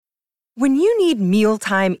When you need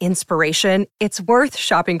mealtime inspiration, it's worth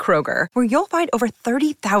shopping Kroger, where you'll find over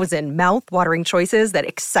 30,000 mouth-watering choices that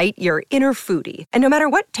excite your inner foodie. And no matter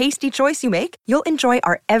what tasty choice you make, you'll enjoy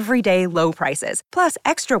our everyday low prices, plus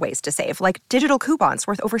extra ways to save, like digital coupons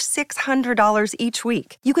worth over $600 each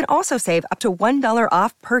week. You can also save up to $1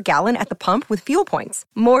 off per gallon at the pump with fuel points.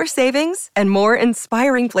 More savings and more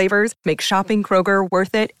inspiring flavors make shopping Kroger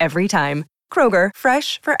worth it every time. Kroger,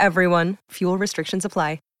 fresh for everyone. Fuel restrictions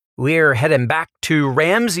apply. We're heading back to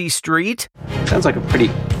Ramsey Street. Sounds like a pretty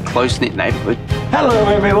close-knit neighborhood. Hello,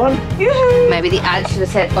 everyone. Yoo-hoo. Maybe the ad should have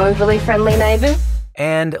said overly friendly neighbors.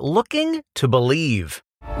 And looking to believe.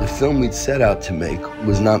 The film we'd set out to make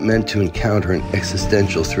was not meant to encounter an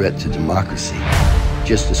existential threat to democracy.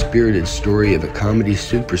 Just a spirited story of a comedy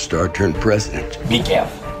superstar turned president. Be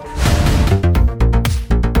careful.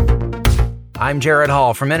 I'm Jared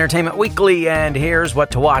Hall from Entertainment Weekly, and here's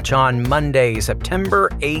what to watch on Monday, September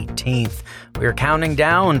 18th. We're counting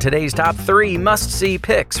down today's top 3 must-see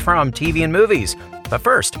picks from TV and movies. But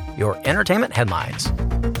first, your entertainment headlines.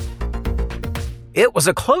 It was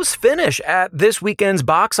a close finish at this weekend's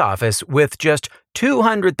box office, with just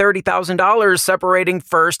 $230,000 separating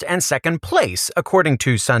first and second place, according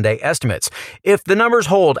to Sunday estimates. If the numbers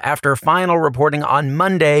hold after final reporting on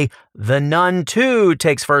Monday, The Nun 2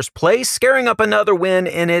 takes first place, scaring up another win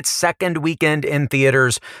in its second weekend in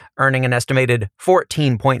theaters, earning an estimated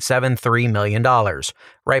 $14.73 million.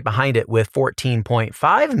 Right behind it with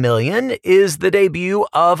 $14.5 million is the debut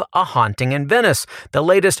of A Haunting in Venice, the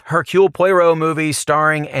latest Hercule Poirot movie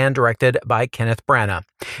starring and directed by Kenneth Branagh.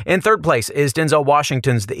 In third place is Denzel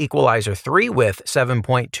Washington's The Equalizer 3 with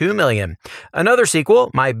 $7.2 million. Another sequel,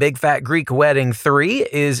 My Big Fat Greek Wedding 3,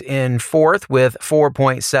 is in fourth with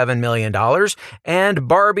 $4.7 million, and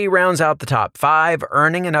Barbie rounds out the top 5,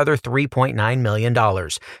 earning another $3.9 million.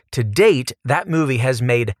 To date, that movie has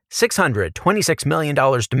made $626 million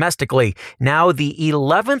domestically, now the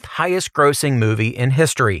 11th highest grossing movie in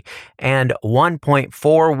history, and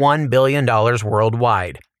 $1.41 billion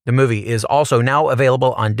worldwide. The movie is also now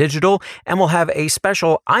available on digital and will have a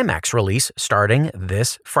special IMAX release starting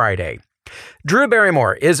this Friday. Drew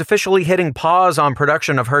Barrymore is officially hitting pause on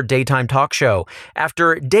production of her daytime talk show.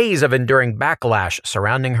 After days of enduring backlash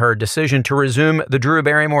surrounding her decision to resume The Drew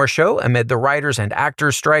Barrymore Show amid the writers and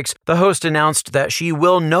actors strikes, the host announced that she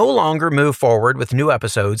will no longer move forward with new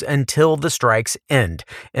episodes until the strikes end.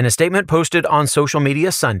 In a statement posted on social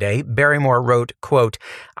media Sunday, Barrymore wrote, quote,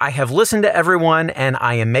 "I have listened to everyone and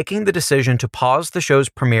I am making the decision to pause the show's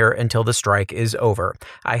premiere until the strike is over.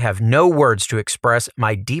 I have no words to express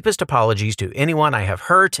my deepest apologies to anyone I have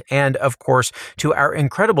hurt, and of course to our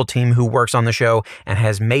incredible team who works on the show and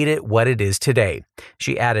has made it what it is today."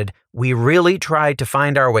 She added, "We really tried to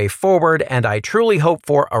find our way forward, and I truly hope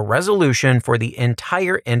for a resolution for the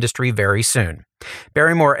entire industry very soon."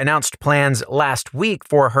 Barrymore announced plans last week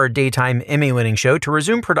for her daytime Emmy-winning show to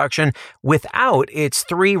resume production without its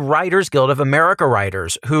 3 Writers Guild of America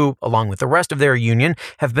writers, who, along with the rest of their union,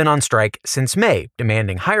 have been on strike since May,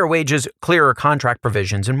 demanding higher wages, clearer contract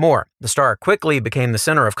provisions, and more. The star quickly became the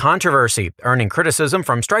center of controversy, earning criticism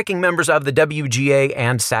from striking members of the WGA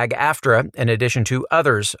and SAG-AFTRA, in addition to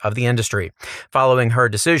others of the industry. Following her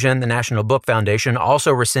decision, the National Book Foundation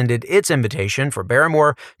also rescinded its invitation for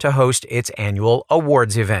Barrymore to host its annual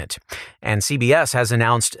awards event. And CBS has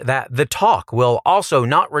announced that The Talk will also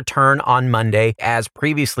not return on Monday as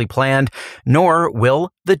previously planned, nor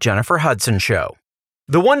will The Jennifer Hudson Show.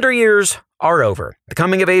 The Wonder Years are over. The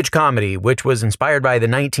coming-of-age comedy, which was inspired by the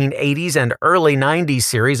 1980s and early 90s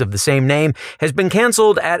series of the same name, has been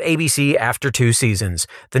canceled at ABC after 2 seasons.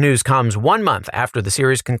 The news comes 1 month after the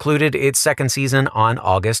series concluded its second season on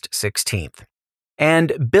August 16th.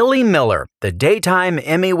 And Billy Miller, the daytime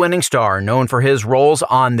Emmy-winning star known for his roles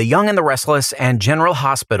on The Young and the Restless and General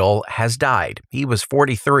Hospital, has died. He was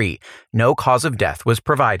 43. No cause of death was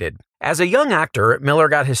provided. As a young actor, Miller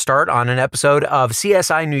got his start on an episode of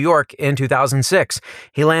CSI New York in 2006.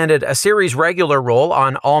 He landed a series regular role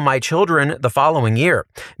on All My Children the following year.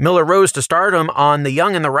 Miller rose to stardom on The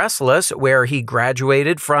Young and the Restless, where he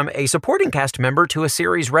graduated from a supporting cast member to a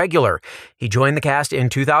series regular. He joined the cast in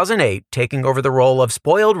 2008, taking over the role of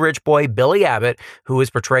spoiled rich boy Billy Abbott, who was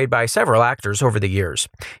portrayed by several actors over the years.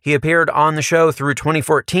 He appeared on the show through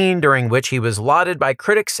 2014, during which he was lauded by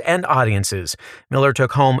critics and audiences. Miller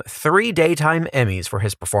took home 3 daytime Emmys for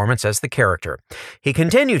his performance as the character. He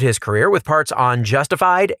continued his career with parts on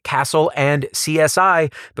Justified, Castle, and CSI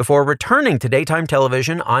before returning to daytime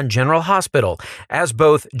television on General Hospital as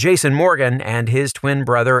both Jason Morgan and his twin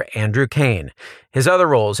brother Andrew Kane. His other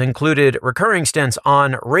roles included recurring stints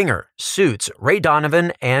on Ringer, Suits, Ray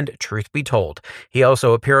Donovan, and Truth Be Told. He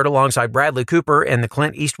also appeared alongside Bradley Cooper in the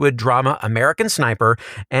Clint Eastwood drama American Sniper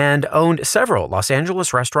and owned several Los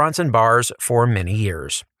Angeles restaurants and bars for many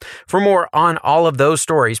years. For more on all of those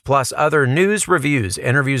stories, plus other news, reviews,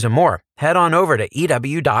 interviews, and more, head on over to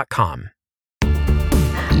EW.com.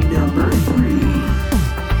 Number 3.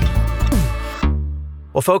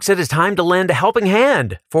 Well, folks, it is time to lend a helping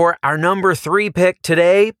hand for our number 3 pick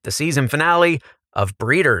today, the season finale of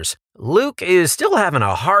Breeders. Luke is still having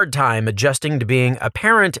a hard time adjusting to being a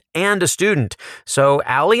parent and a student, so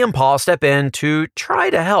Allie and Paul step in to try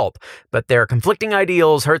to help, but their conflicting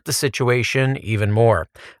ideals hurt the situation even more.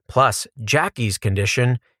 Plus, Jackie's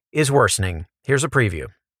condition is worsening. Here's a preview.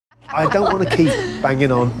 I don't want to keep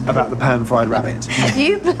banging on about the pan-fried rabbit.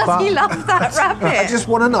 You bloody love that rabbit. I just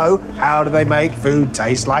want to know, how do they make food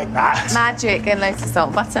taste like that? Magic and loads of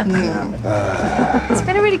salt butter. It's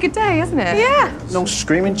been a really good day, hasn't it? Yeah. No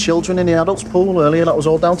screaming children in the adults pool earlier. That was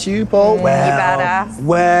all down to you, Paul. You badass.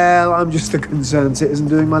 Well, I'm just a concerned citizen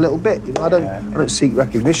doing my little bit. You know, I don't seek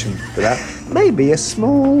recognition for that. Maybe a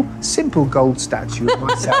small, simple gold statue of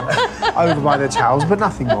myself over by the towels, but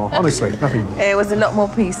nothing more. Honestly, nothing more. It was a lot more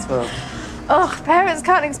peaceful. Oh, parents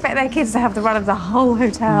can't expect their kids to have the run of the whole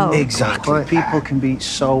hotel. Exactly. People can be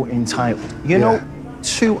so entitled. You know,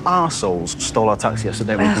 2 arseholes stole our taxi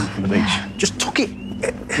yesterday when we came from the beach. Just took it.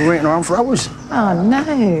 We were waiting around for hours. Oh,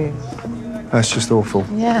 no. That's just awful.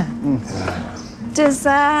 Yeah. Does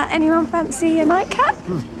anyone fancy a nightcap?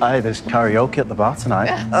 Aye, there's karaoke at the bar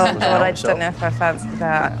tonight. Oh, God, I don't know if I fancy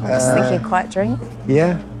that. I'm just thinking a quiet drink.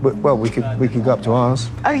 Yeah, well, we could go up to ours.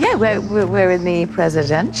 Oh, yeah, we're in the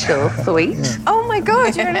presidential suite. Yeah. Oh, my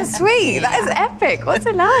God, you're in a suite. That is epic. What's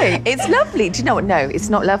it like? It's lovely. Do you know what? No, it's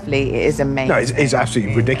not lovely. It is amazing. No, it's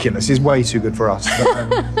absolutely ridiculous. It's way too good for us.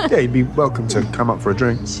 But, yeah, you'd be welcome to come up for a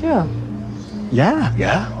drink. Sure. Yeah.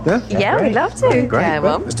 Yeah, we'd love to. Great. Yeah,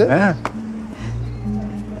 well. Let's do it. Yeah.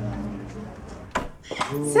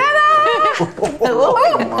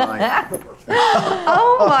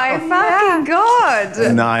 Oh my fucking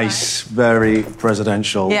God. Nice, very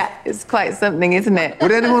presidential. Yeah, it's quite something, isn't it?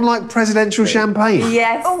 Would anyone like presidential champagne?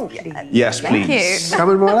 Yes. Oh, Yes, please. Thank you.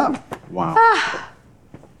 Coming right up. Wow.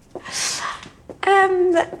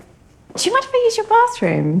 Do you mind if I use your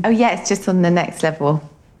bathroom? Oh, yeah, it's just on the next level.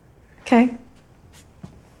 Okay.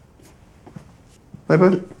 They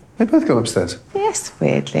both gone upstairs. Yes,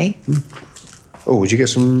 weirdly. Oh, would you get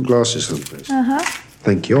some glasses, please?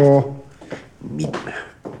 Thank you.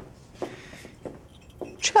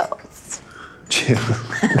 Cheers. Chill.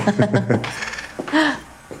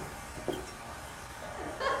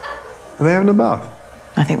 Are they having a bath?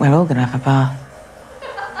 I think we're all going to have a bath.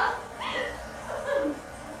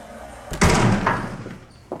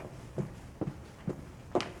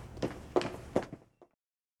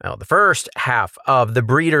 Well, the first half of the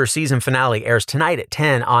Breeder season finale airs tonight at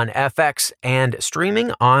 10 on FX and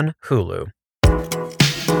streaming on Hulu.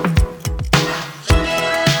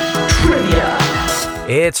 Trivia.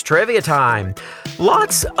 It's trivia time.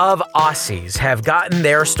 Lots of Aussies have gotten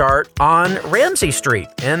their start on Ramsay Street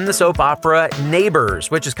in the soap opera Neighbours,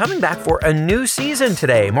 which is coming back for a new season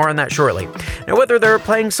today. More on that shortly. Now, whether they're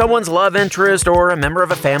playing someone's love interest or a member of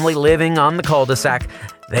a family living on the cul-de-sac,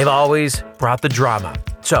 they've always brought the drama.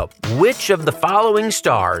 So, which of the following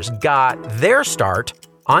stars got their start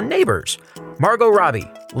on Neighbours? Margot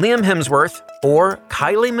Robbie, Liam Hemsworth, or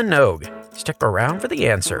Kylie Minogue? Stick around for the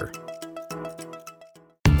answer.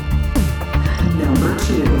 Number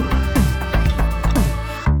 2.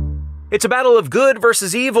 It's a battle of good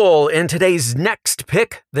versus evil in today's next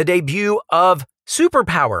pick, the debut of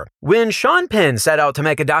Superpower. When Sean Penn set out to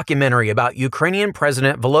make a documentary about Ukrainian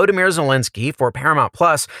President Volodymyr Zelensky for Paramount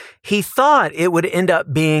Plus, he thought it would end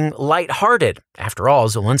up being lighthearted. After all,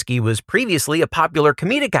 Zelensky was previously a popular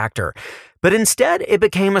comedic actor. But instead, it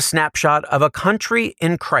became a snapshot of a country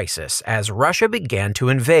in crisis as Russia began to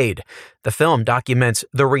invade. The film documents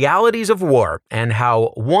the realities of war and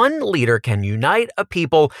how one leader can unite a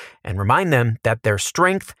people and remind them that their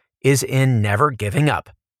strength is in never giving up.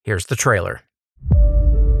 Here's the trailer.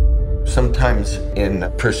 Sometimes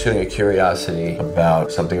in pursuing a curiosity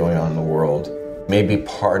about something going on in the world, maybe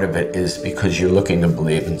part of it is because you're looking to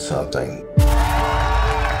believe in something.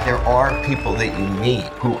 There are people that you meet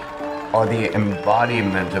who are the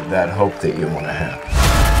embodiment of that hope that you want to have.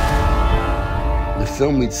 The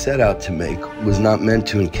film we'd set out to make was not meant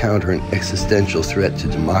to encounter an existential threat to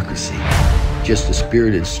democracy, just a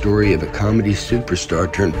spirited story of a comedy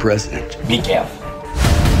superstar turned president. Be careful.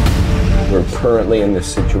 We're currently in this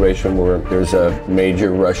situation where there's a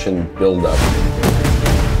major Russian buildup.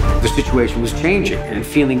 The situation was changing and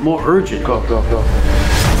feeling more urgent. Go.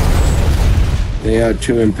 They had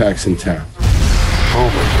 2 impacts in town. Oh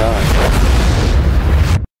my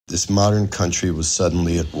God. This modern country was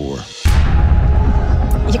suddenly at war.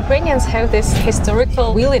 Ukrainians have this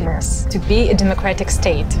historical willingness to be a democratic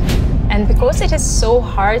state. And because it is so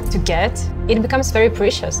hard to get, it becomes very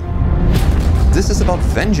precious. This is about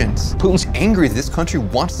vengeance. Putin's angry that this country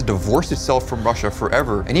wants to divorce itself from Russia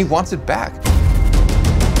forever, and he wants it back.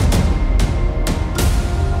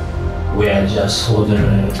 We are just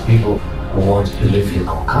ordinary people who want to live in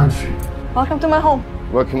our country. Welcome to my home.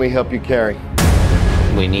 What can we help you carry?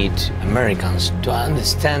 We need Americans to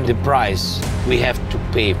understand the price we have to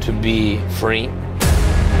pay to be free.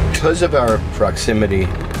 Because of our proximity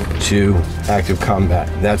to active combat,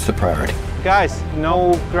 that's the priority. Guys,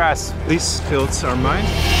 no grass. These fields are mine.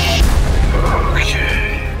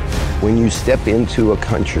 When you step into a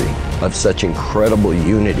country of such incredible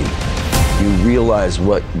unity, you realize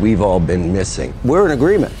what we've all been missing. We're in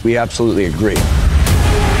agreement. We absolutely agree.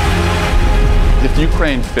 If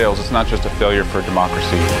Ukraine fails, it's not just a failure for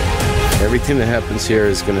democracy. Everything that happens here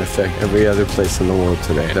is going to affect every other place in the world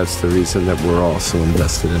today. That's the reason that we're all so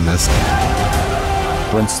invested in this.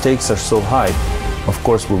 When stakes are so high, of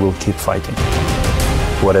course we will keep fighting,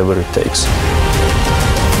 whatever it takes.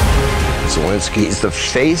 Zelensky is the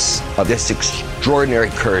face of this extraordinary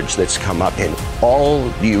courage that's come up in all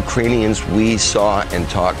the Ukrainians we saw and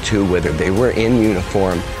talked to, whether they were in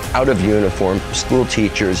uniform, out of uniform, school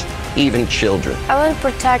teachers, even children. I want to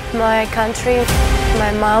protect my country,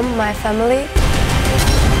 my mom, my family.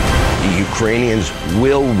 The Ukrainians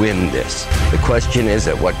will win this. The question is,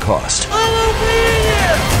 at what cost?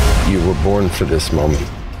 You were born for this moment.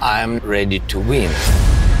 I'm ready to win.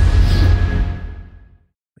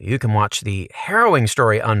 You can watch the harrowing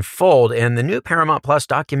story unfold in the new Paramount Plus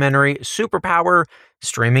documentary Superpower,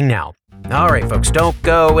 streaming now. All right, folks, don't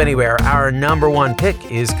go anywhere. Our number 1 pick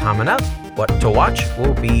is coming up. What to watch?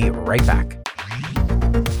 We'll be right back.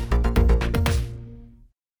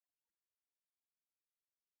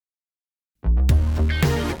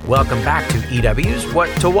 Welcome back to EW's What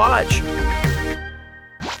to Watch.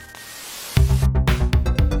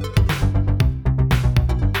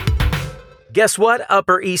 Guess what,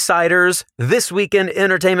 Upper East Siders? This week in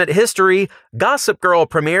entertainment history, Gossip Girl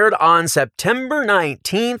premiered on September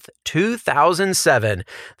 19th, 2007.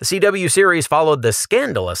 The CW series followed the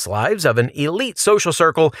scandalous lives of an elite social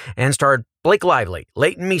circle and starred Blake Lively,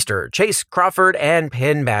 Leighton Meester, Chase Crawford, and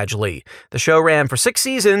Penn Badgley. The show ran for 6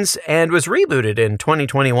 seasons and was rebooted in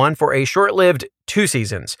 2021 for a short-lived 2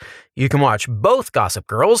 seasons. You can watch both Gossip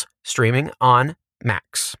Girls streaming on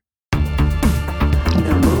Max.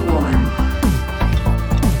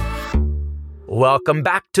 Welcome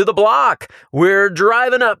back to the block. We're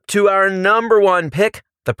driving up to our number 1 pick,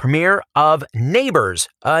 the premiere of Neighbours,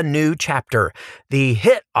 A New Chapter. The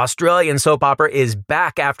hit Australian soap opera is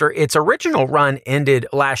back after its original run ended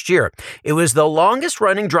last year. It was the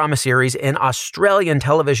longest-running drama series in Australian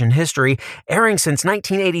television history, airing since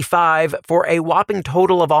 1985 for a whopping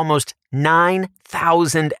total of almost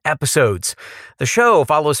 9,000 episodes. The show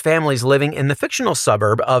follows families living in the fictional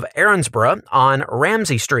suburb of Erinsborough on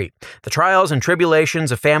Ramsay Street. The trials and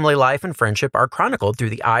tribulations of family life and friendship are chronicled through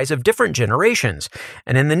the eyes of different generations.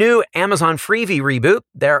 And in the new Amazon Freevee reboot,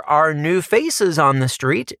 there are new faces on the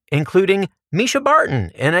street, including Misha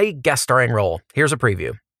Barton in a guest starring role. Here's a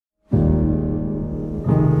preview.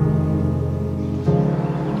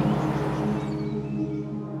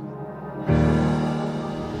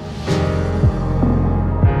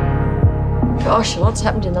 Gosh, a lot's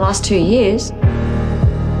happened in the last 2 years.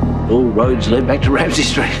 All roads lead back to Ramsay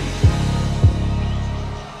Street.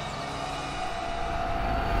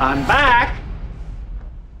 I'm back.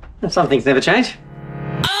 Some things never change.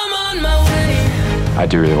 I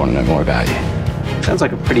do really want to know more about you. Sounds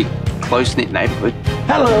like a pretty close-knit neighborhood.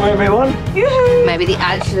 Hello, everyone. Yoo-hoo. Maybe the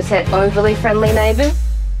ad should have said overly friendly neighbour.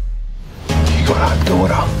 You got our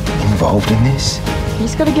daughter involved in this? You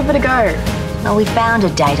just got to give it a go. Well, we found a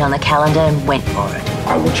date on the calendar and went for it.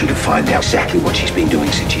 I want you to find out exactly what she's been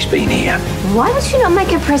doing since she's been here. Why would she not make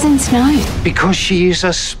her presence known? Because she is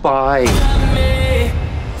a spy.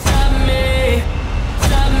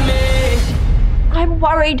 I'm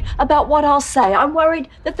worried about what I'll say. I'm worried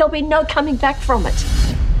that there'll be no coming back from it.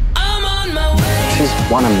 She's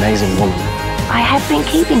one amazing woman. I have been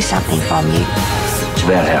keeping something from you. It's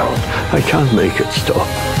about Harold. I can't make it stop.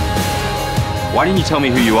 Why didn't you tell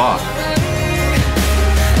me who you are?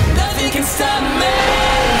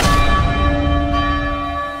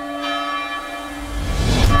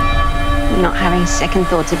 You're not having second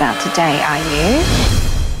thoughts about today, are you?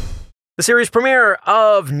 The series premiere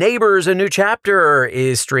of Neighbors: A New Chapter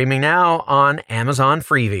is streaming now on Amazon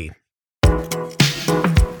Freevee.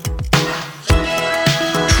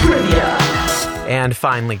 And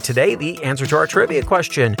finally today, the answer to our trivia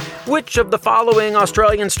question. Which of the following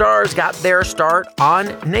Australian stars got their start on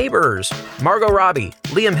Neighbours? Margot Robbie,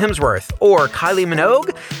 Liam Hemsworth, or Kylie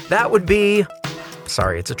Minogue? That would be...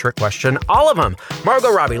 Sorry, it's a trick question. All of them.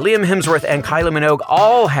 Margot Robbie, Liam Hemsworth, and Kylie Minogue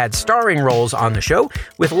all had starring roles on the show,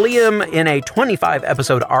 with Liam in a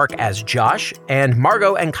 25-episode arc as Josh, and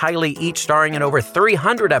Margot and Kylie each starring in over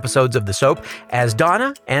 300 episodes of the soap as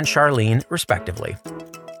Donna and Charlene, respectively.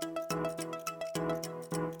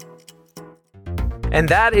 And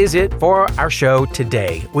that is it for our show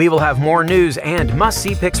today. We will have more news and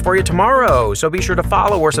must-see picks for you tomorrow, so be sure to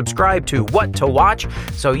follow or subscribe to What to Watch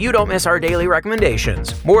so you don't miss our daily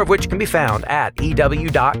recommendations, more of which can be found at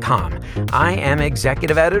EW.com. I am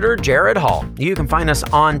Executive Editor Jared Hall. You can find us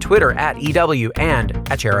on Twitter at EW and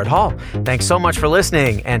at Jared Hall. Thanks so much for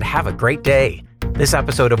listening, and have a great day. This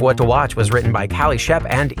episode of What to Watch was written by Callie Shep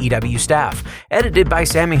and EW staff, edited by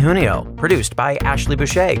Sammy Junio, produced by Ashley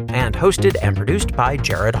Boucher, and hosted and produced by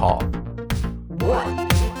Jared Hall. What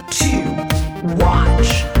to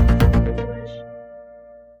Watch?